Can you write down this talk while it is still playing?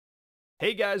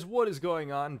Hey guys, what is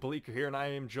going on? Bleaker here, and I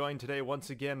am joined today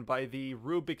once again by the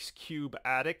Rubik's Cube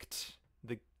addict,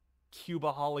 the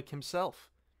Cubeholic himself.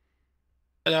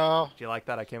 Hello. Do you like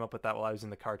that? I came up with that while I was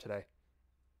in the car today.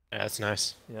 Yeah, that's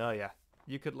nice. Oh yeah,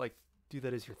 you could do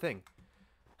that as your thing.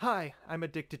 Hi, I'm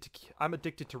addicted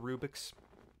to Rubik's.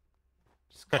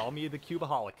 Just call me the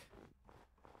Cubeholic.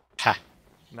 Ha.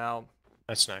 Now,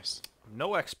 That's nice. I'm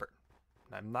no expert.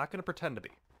 I'm not gonna pretend to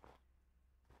be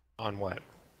On what?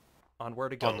 on where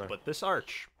to On go, the. but this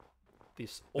arch,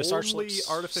 this This arch only looks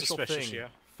artificial suspicious, thing yeah.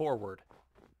 forward,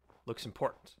 looks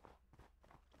important.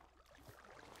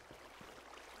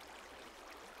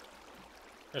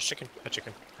 There's chicken. A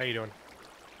chicken. How you doing?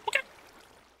 Okay.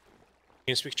 Can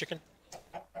you speak chicken?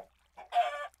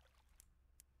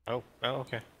 Oh. Oh,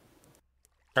 okay. I'm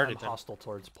Started then. hostile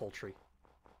towards poultry.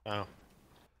 Oh. Is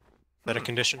that a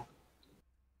condition?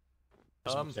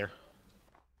 There's a book Um, there.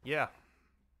 yeah.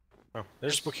 Oh,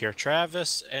 there's a book here.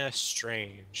 Travis S.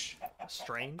 Strange.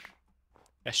 Strange?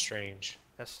 S. Strange.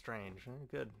 That's strange.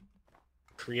 Good.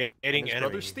 And Creating his brother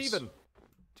enemies. Steven.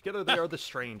 Together they are the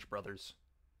Strange Brothers.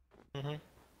 Mm-hmm.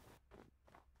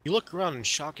 You look around in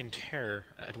shock and terror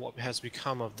at what has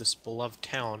become of this beloved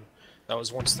town that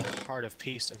was once the heart of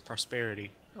peace and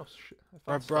prosperity. Oh shit. I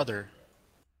My found stuff.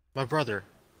 brother,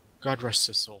 God rest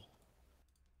his soul.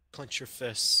 Clench your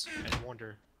fists and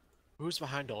wonder, who's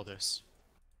behind all this?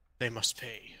 They must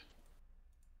pay.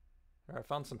 Here, I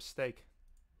found some steak.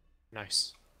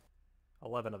 Nice.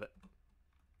 11 of it.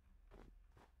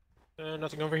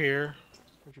 Nothing over here.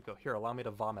 Where'd you go? Here, allow me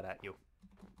to vomit at you.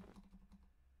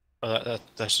 Oh,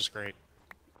 that's just great.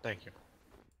 Thank you.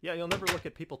 Yeah, you'll never look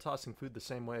at people tossing food the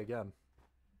same way again.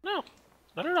 No,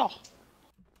 not at all.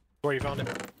 Where you found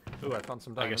it? Ooh, I found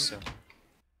some I guess diamonds. so.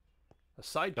 A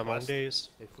side Come on, quest, days.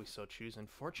 if we so choose.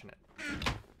 Unfortunate.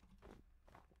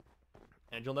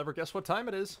 And you'll never guess what time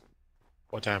it is.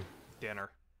 What time?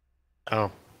 Dinner.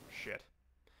 Oh, Shit.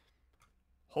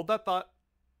 Hold that thought.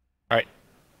 alright.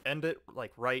 End it,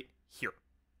 right here.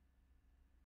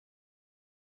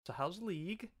 So how's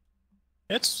League?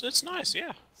 It's nice,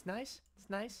 yeah. It's nice. It's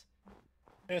nice.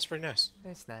 Yeah, it's pretty nice.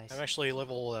 It's nice. I'm actually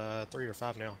level 3 or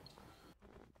 5 now.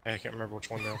 I can't remember which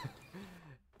one now.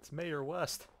 It's Mayor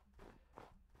West.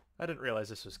 I didn't realize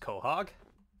this was Quahog.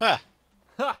 Ah!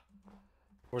 Ha!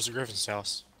 Where's the Griffin's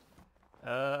house?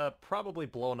 Probably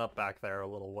blown up back there a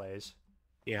little ways.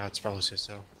 Yeah, it's probably says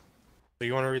so. So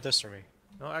you want to read this for me?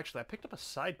 No, actually, I picked up a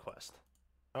side quest.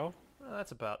 Oh? Well,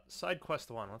 that's about side quest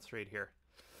 1. Let's read here.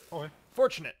 Okay.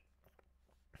 Fortunate.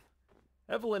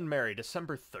 Evelyn Mary,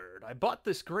 December 3rd. I bought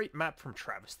this great map from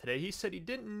Travis today. He said he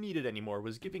didn't need it anymore,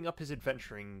 was giving up his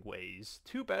adventuring ways.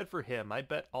 Too bad for him. I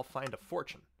bet I'll find a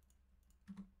fortune.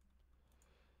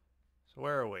 So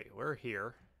where are we? We're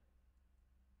here.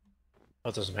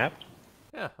 Oh, there's a map?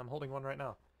 Yeah, I'm holding one right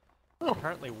now. Oh.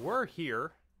 Apparently we're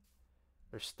here.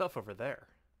 There's stuff over there.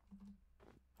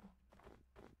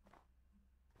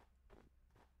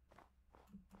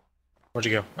 Where'd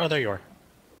you go? Oh, there you are.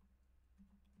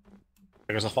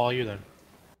 I guess I'll follow you then.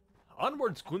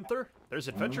 Onwards, Gunther. There's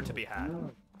adventure to be had.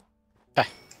 Ah.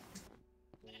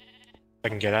 I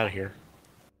can get out of here.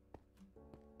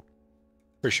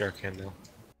 Pretty sure I can, though.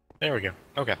 There we go.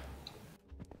 Okay.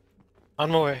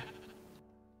 On my way.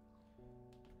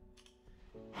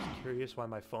 Curious why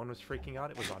my phone was freaking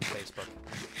out? It was on Facebook.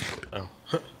 Oh.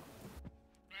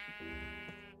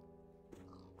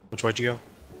 Which way'd you go?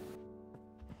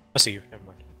 I see you. Never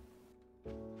mind.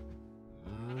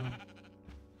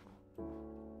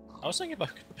 I was thinking about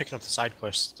picking up the side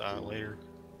quest later.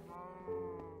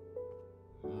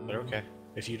 But okay.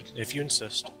 If you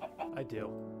insist. I do.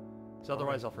 So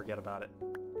otherwise I'll forget about it.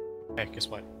 Hey, guess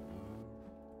what?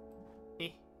 Eh,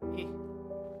 eh.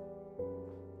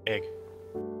 Egg.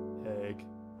 Egg.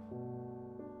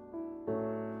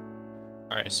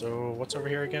 Alright, so what's over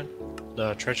here again?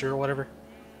 The treasure or whatever?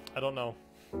 I don't know.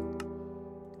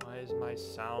 Why is my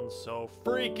sound so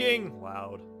freaking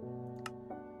loud?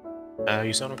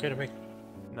 You sound okay to me.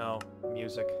 No,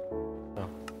 music. Oh. Oh,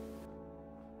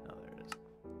 there it is.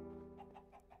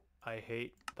 I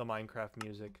hate the Minecraft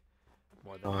music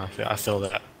more than I feel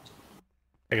that.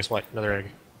 Hey, guess what? Another egg.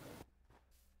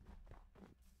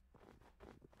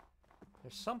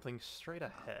 There's something straight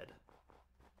ahead.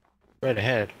 Right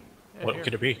ahead. Yeah, What here.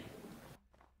 could it be?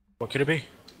 What could it be?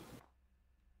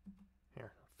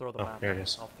 Here, throw the Oh, map. there it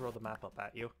is. I'll throw the map up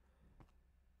at you.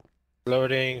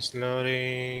 Loading,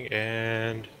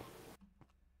 and...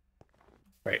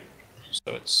 Right.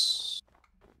 So it's...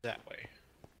 that way.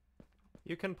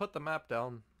 You can put the map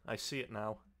down. I see it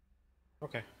now.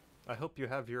 Okay. I hope you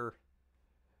have your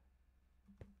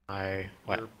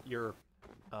What? your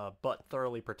but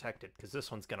thoroughly protected, because this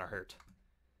one's gonna hurt.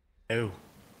 Oh.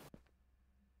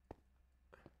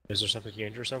 Is there something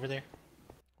dangerous over there?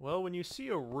 Well, when you see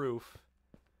a roof...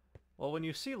 Well, when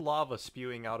you see lava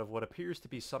spewing out of what appears to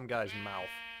be some guy's mouth,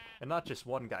 and not just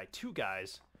one guy, two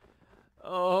guys...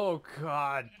 Oh,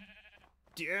 God.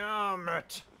 Damn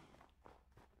it!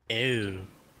 Ew.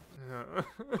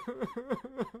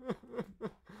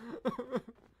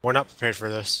 We're not prepared for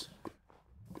this.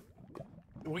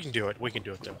 We can do it. We can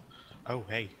do it, though. Oh,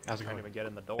 hey. How's it I going? can't even get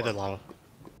in the door. Hit the lava.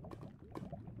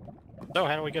 So,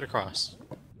 how do we get across?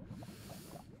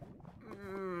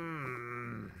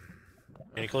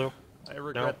 Any clue? I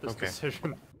regret this Okay.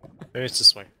 decision. Maybe it's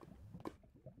this way.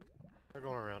 We're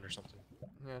going around or something.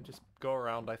 Yeah, just go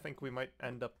around. I think we might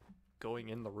end up going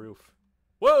in the roof.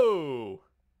 Whoa!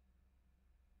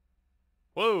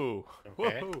 Whoa!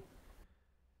 Okay. Whoa!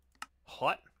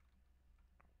 What?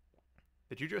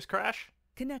 Did you just crash?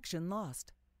 Connection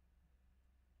lost.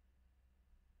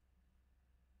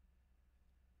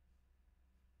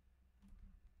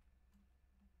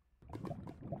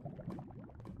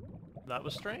 That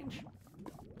was strange.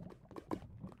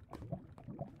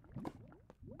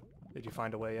 Did you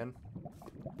find a way in?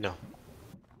 No.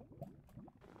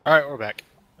 Alright, we're back.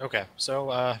 Okay, so,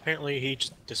 apparently he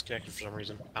just disconnected for some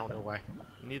reason. I don't know why.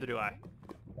 Neither do I.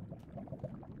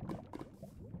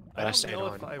 But I I don't stayed know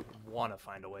on. if I want to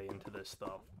find a way into this,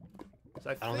 though. 'Cause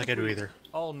I don't think I do we either.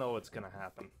 all know what's gonna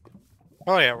happen.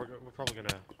 Oh yeah, we're probably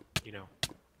gonna, you know...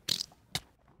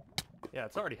 Yeah,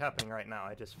 it's already happening right now.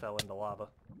 I just fell into lava.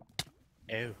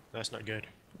 Ew, that's not good.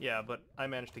 Yeah, but I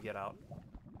managed to get out.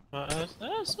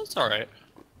 That's alright.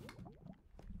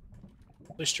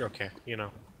 At least you're okay, you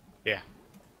know. Yeah.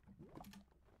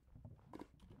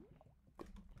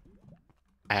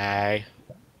 I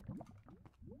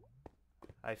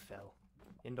fell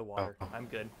into water. Oh. I'm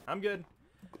good. I'm good.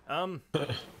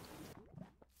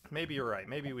 Maybe you're right.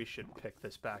 Maybe we should pick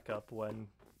this back up when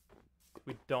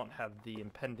we don't have the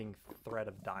impending threat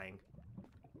of dying.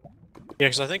 Yeah,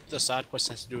 because I think the side quest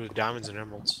has to do with diamonds and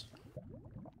emeralds.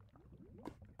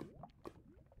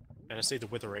 And I see the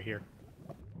wither right here.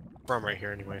 From right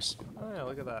here, anyways. Oh yeah,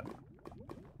 look at that.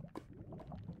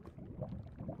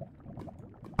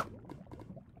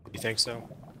 You think so?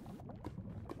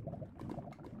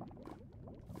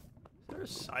 Is there a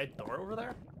side door over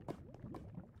there?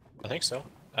 I think so.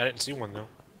 I didn't see one, though.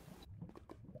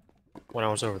 When I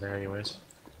was over there, anyways.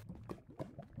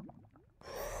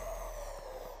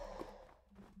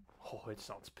 Oh, it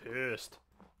sounds pissed.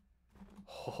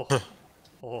 Oh,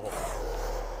 oh,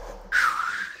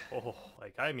 oh,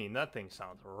 like, I mean, that thing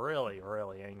sounds really,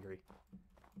 really angry.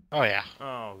 Oh, yeah.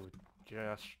 Oh,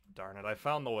 gosh darn it, I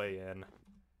found the way in.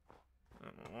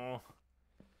 Oh,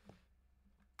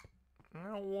 I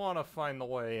don't want to find the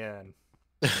way in.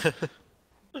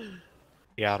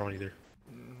 Yeah, I don't either.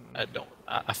 I don't.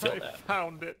 I feel I that.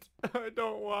 found it. I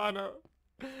don't wanna.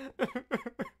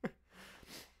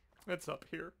 It's up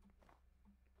here.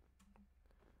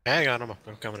 Hang on,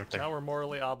 I'm coming up there. Now we're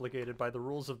morally obligated by the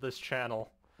rules of this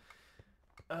channel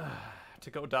to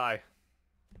go die.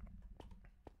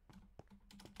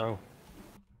 Oh.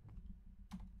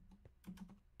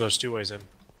 There's two ways in.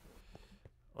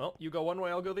 Well, you go one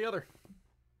way, I'll go the other.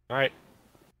 Alright.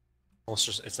 Well, it's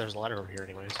just, if there's a ladder over here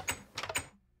anyways.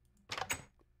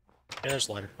 Yeah, there's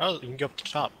a ladder. Oh, you can go up to the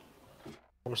top.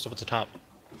 Almost up at the top.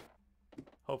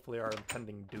 Hopefully our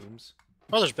impending dooms.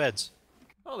 Oh, there's beds.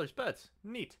 Oh, there's beds.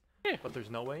 Neat. Yeah. But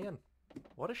there's no way in.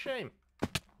 What a shame.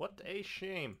 What a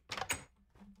shame.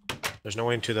 There's no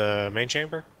way into the main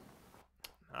chamber?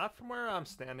 Not from where I'm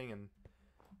standing, and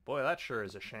boy, that sure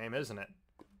is a shame, isn't it?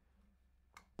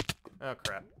 Oh,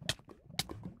 crap.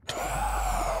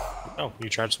 Oh, you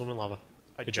tried to swim in lava.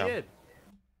 I Good job. did.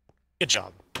 Good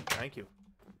job. Thank you.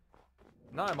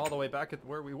 Now I'm all the way back at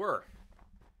where we were.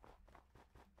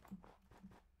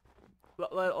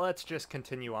 Let's just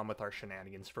continue on with our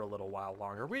shenanigans for a little while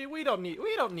longer. We don't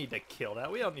need to kill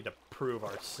that. We don't need to prove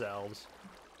ourselves.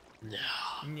 No.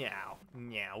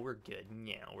 Now we're good.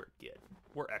 Now we're good.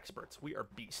 We're experts. We are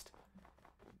beast.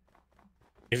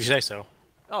 If you say so.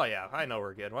 Oh yeah, I know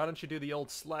we're good. Why don't you do the old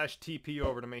 /TP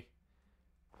over to me?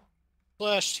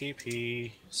 Slash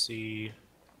TP C.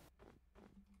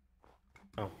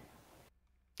 Oh.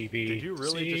 TP. Did you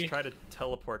really just try to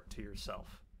teleport to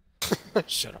yourself?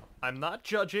 Shut up. I'm not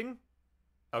judging.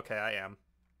 Okay, I am.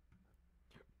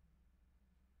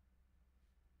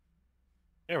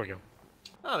 There we go.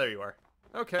 Oh, there you are.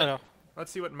 Okay. I know.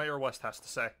 Let's see what Mayor West has to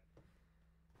say.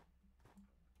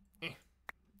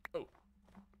 Oh.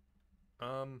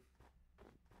 I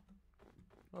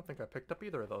don't think I picked up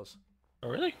either of those. Oh,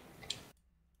 really?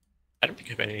 I didn't pick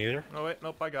have any either. Oh wait,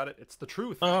 nope, I got it. It's the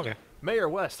truth. Oh, okay. Mayor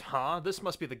West, huh? This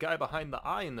must be the guy behind the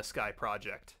Eye in the Sky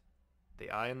project. The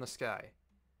Eye in the Sky.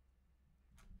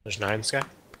 There's 9 in the sky.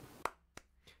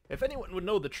 If anyone would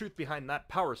know the truth behind that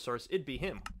power source, it'd be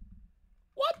him.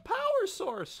 What power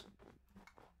source?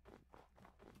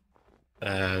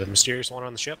 The mysterious one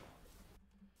on the ship?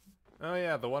 Oh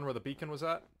yeah, the one where the beacon was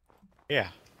at? Yeah.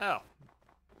 Oh.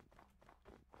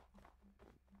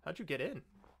 How'd you get in?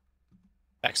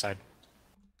 Backside.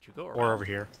 Did you go around? Or over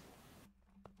here.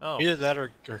 Oh. Either that or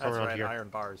come That's around right, here. iron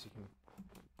bars. You can...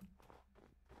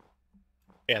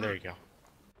 Yeah, there you go.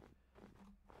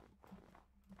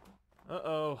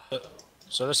 Uh-oh.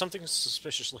 So there's something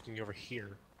suspicious looking over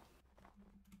here.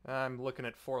 I'm looking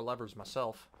at 4 levers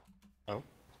myself. Oh?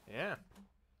 Yeah.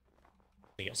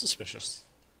 Anything else suspicious?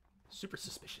 Super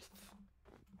suspicious.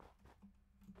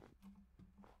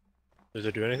 Does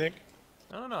it do anything?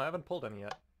 I don't know, I haven't pulled any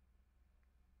yet.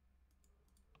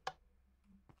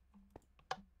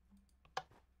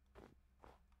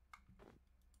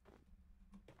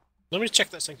 Let me check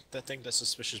that thing that's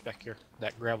suspicious back here.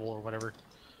 That gravel or whatever.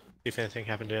 See if anything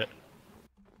happened to it.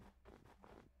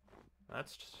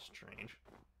 That's just strange.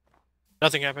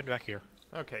 Nothing happened back here.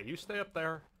 Okay, you stay up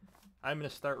there. I'm gonna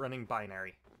start running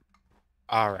binary.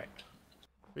 Alright.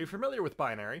 Are you familiar with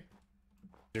binary?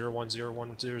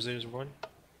 01010001.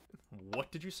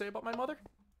 What did you say about my mother?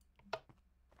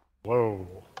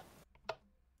 Whoa.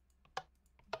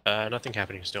 Nothing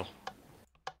happening still.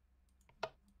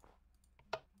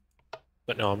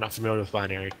 But no, I'm not familiar with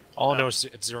binary. All I know is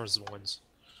it's zeros and ones.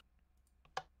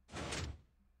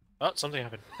 Oh, something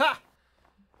happened. Ha!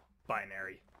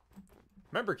 Binary.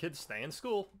 Remember, kids, stay in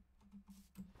school.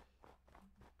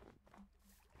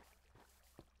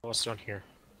 What's down here?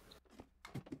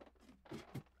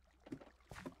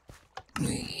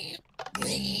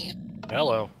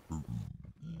 Hello.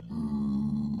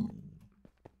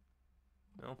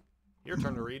 Well, your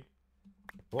turn to read.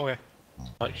 Okay.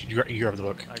 You grab the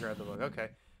book. I grabbed the book, okay.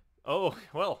 Oh,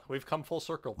 well, we've come full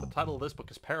circle. The title of this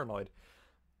book is Paranoid.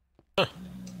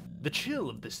 The chill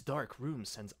of this dark room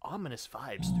sends ominous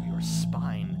vibes through your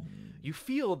spine. You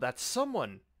feel that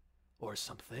someone, or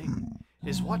something,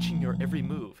 is watching your every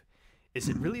move. Is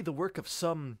it really the work of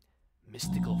some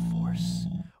mystical force,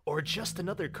 or just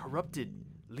another corrupted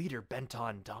leader bent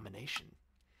on domination?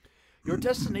 Your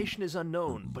destination is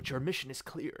unknown, but your mission is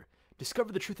clear.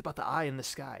 Discover the truth about the Eye in the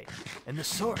Sky, and the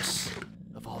source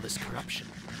of all this corruption.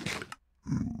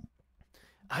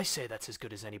 I say that's as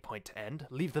good as any point to end.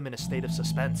 Leave them in a state of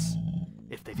suspense,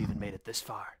 if they've even made it this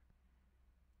far.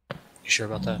 You sure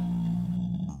about that?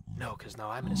 No, because now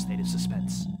I'm in a state of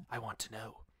suspense. I want to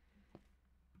know.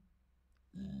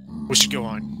 We should go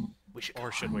on. We should.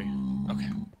 Or should we? Okay.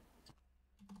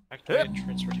 Activate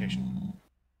transportation.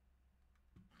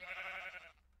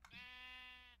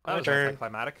 That was turn.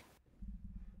 anticlimactic.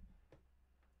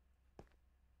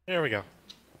 There we go.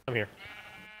 I'm here.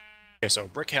 Okay, so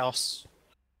brick house.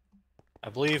 I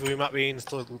believe we might be in the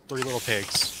 3 little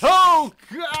pigs. Oh,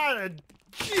 God!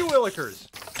 Gee willikers!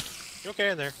 You okay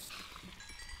in there?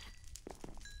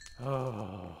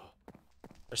 Oh.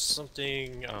 There's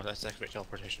something... Oh, that's activate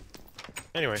teleportation.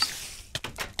 Anyways.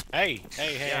 Hey!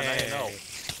 Hey, hey, Yeah, now hey! you know.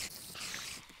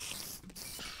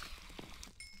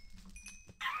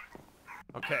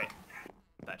 Okay.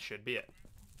 That should be it.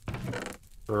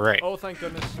 Right. Oh, thank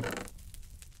goodness.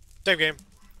 Save game.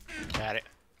 Got it.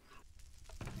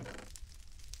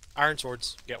 Iron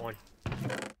swords. Get one.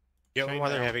 Get one while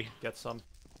they're Chainmail. heavy. Get some.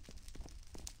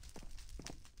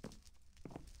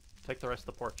 Take the rest of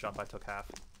the pork chop. I took half.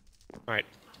 Alright.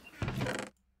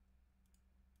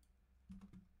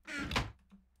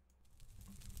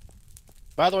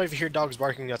 By the way, if you hear dogs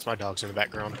barking, that's my dogs in the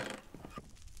background.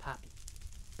 Poppy.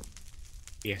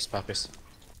 Yes, puppies.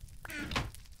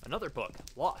 Another book.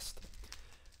 Lost.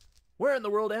 Where in the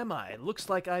world am I? It looks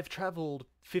like I've traveled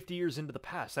 50 years into the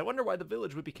past. I wonder why the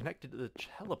village would be connected to the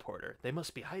teleporter. They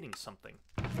must be hiding something.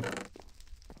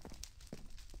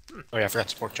 Oh yeah, I forgot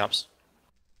the pork chops.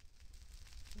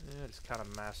 Yeah, just kind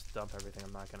of mass dump everything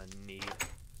I'm not gonna need.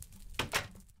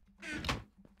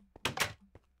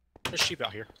 There's sheep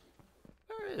out here.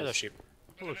 There is. Hello, sheep.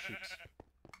 Hello, sheeps.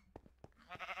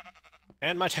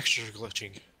 And my textures are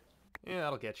glitching. Yeah,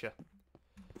 that'll get you.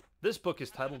 This book is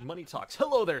titled Money Talks.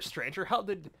 Hello there, stranger. How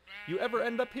did you ever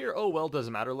end up here? Oh, well,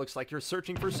 doesn't matter. Looks like you're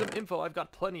searching for some info. I've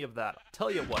got plenty of that.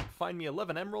 Tell you what, find me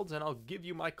 11 emeralds and I'll give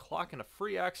you my clock and a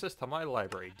free access to my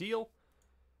library. Deal?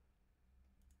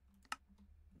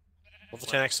 Level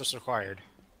 10 access required.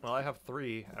 Well, I have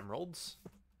 3 emeralds.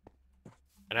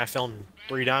 And I found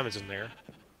 3 diamonds in there.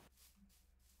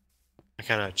 I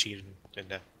kind of cheated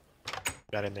and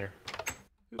got in there.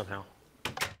 Somehow.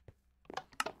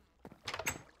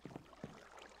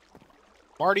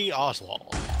 Marty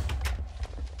Oswald.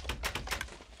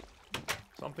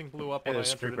 Something blew up Hey, when I there's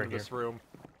a entered creeper into in this room.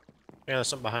 Yeah, there's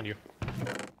something behind you.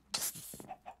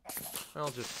 I'll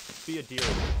just be a deer.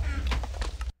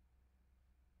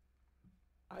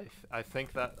 I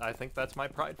think that's my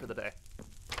pride for the day.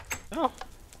 Oh.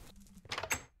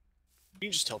 You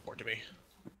can just teleport to me.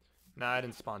 Nah, I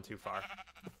didn't spawn too far.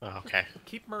 Oh, okay.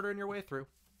 Keep murdering your way through.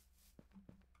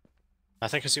 I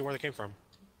think I see where they came from.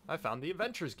 I found the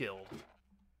Adventures Guild.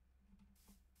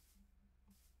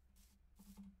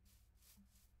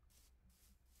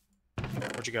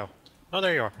 Where'd you go? Oh,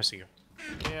 there you are. I see you.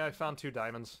 Yeah, I found 2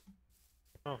 diamonds.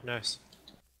 Oh, nice.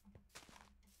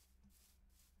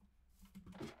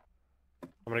 I'm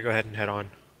gonna go ahead and head on.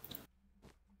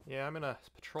 Yeah, I'm gonna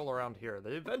patrol around here.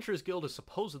 The Adventures Guild is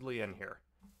supposedly in here.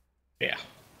 Yeah.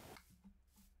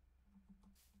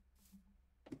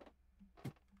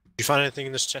 Did you find anything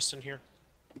in this chest in here?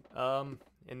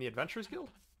 In the Adventures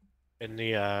Guild? In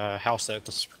the house that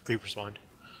the creeper spawned?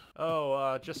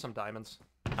 Oh, just some diamonds.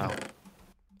 Oh.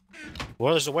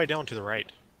 Well, there's a way down to the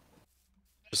right.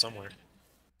 Somewhere.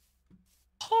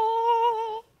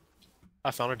 I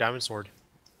found a diamond sword.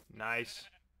 Nice.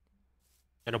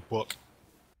 And a book.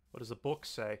 What does the book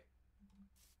say?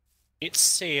 It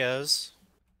says...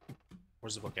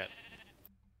 Where's the book at?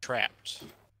 Trapped.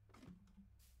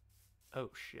 Oh,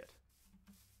 shit.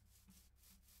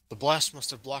 The blast must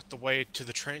have blocked the way to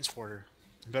the transporter.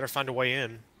 You better find a way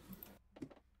in.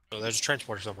 Oh, there's a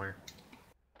transporter somewhere.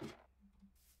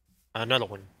 Another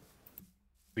one.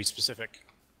 Be specific.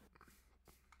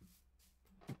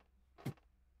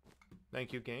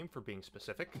 Thank you, game, for being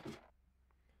specific.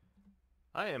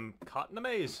 I am caught in a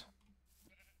maze.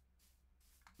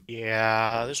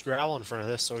 Yeah, there's gravel in front of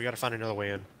this, so we gotta find another way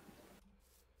in.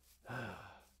 Yeah,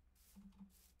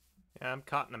 I'm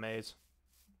caught in a maze.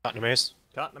 Caught in a maze?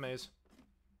 Caught in a maze.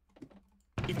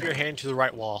 Keep your hand to the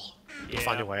right wall. Yeah. You'll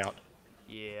find a way out.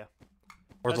 Yeah.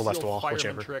 Or That's the left old wall, fireman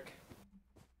whichever. Trick.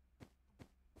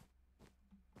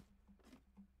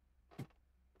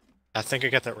 I think I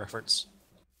get that reference.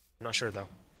 I'm not sure, though.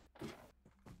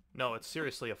 No, it's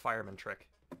seriously a fireman trick.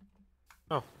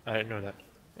 Oh, I didn't know that.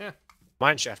 Yeah.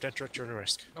 Mine shaft, enter at your own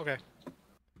risk. Okay.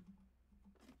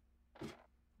 Okay,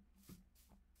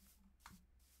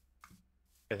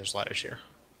 there's ladders here.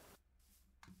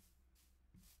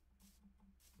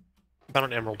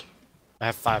 Found an emerald. I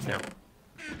have 5 now.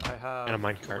 I have And a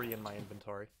minecart. 3 in my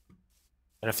inventory.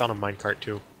 And I found a minecart,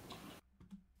 too.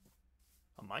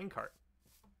 A minecart?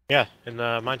 Yeah, in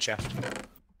the mine shaft.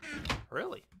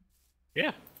 Really?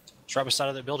 Yeah. It's right beside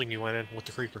of that building you went in with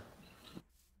the creeper.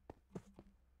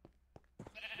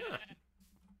 Huh.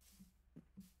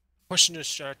 Question is,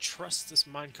 should I trust this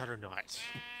minecart or not?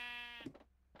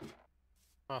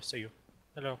 Oh, see you.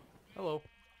 Hello. Hello.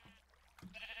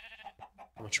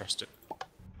 I'm gonna trust it.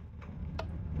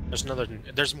 There's another.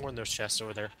 There's more in those chests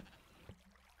over there.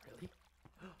 Really?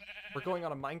 We're going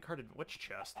on a minecarted witch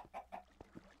chest.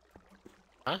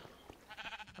 Huh?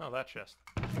 Oh, that chest.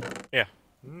 Yeah.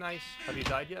 Nice. Have you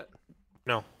died yet?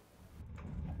 No.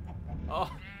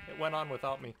 Oh, it went on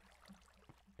without me.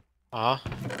 Uh-oh.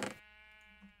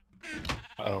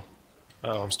 Uh-oh.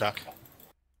 Uh-oh, I'm stuck.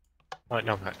 Alright,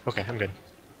 no, I'm not. Okay, I'm good.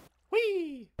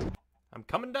 Whee! I'm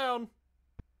coming down.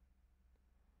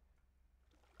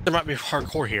 There might be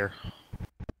hardcore here.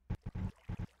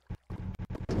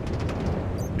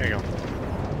 There you go.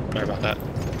 Sorry about that.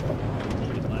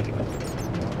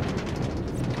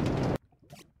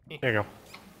 There you go.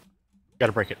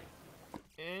 Gotta break it.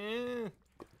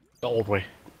 The old way.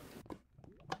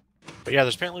 But yeah,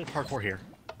 there's apparently parkour here.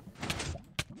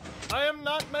 I am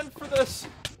not meant for this.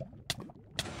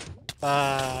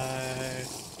 Bye.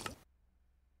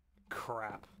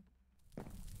 Crap.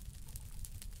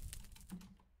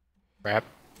 Crap.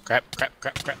 Crap, crap,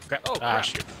 crap, crap, crap. Oh, Ah, crap.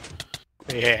 shoot.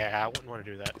 Yeah, I wouldn't want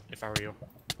to do that if I were you.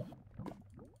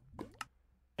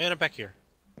 And I'm back here.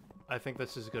 I think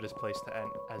this is as good a place to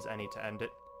end as any to end it.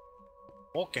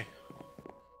 Okay.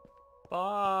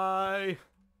 Bye.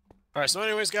 Alright, so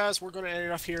anyways, guys, we're going to end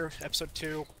it off here, episode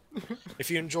 2.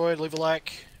 If you enjoyed, leave a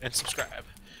like and subscribe.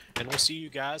 And we'll see you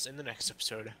guys in the next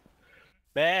episode.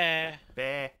 Bye.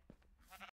 Bye.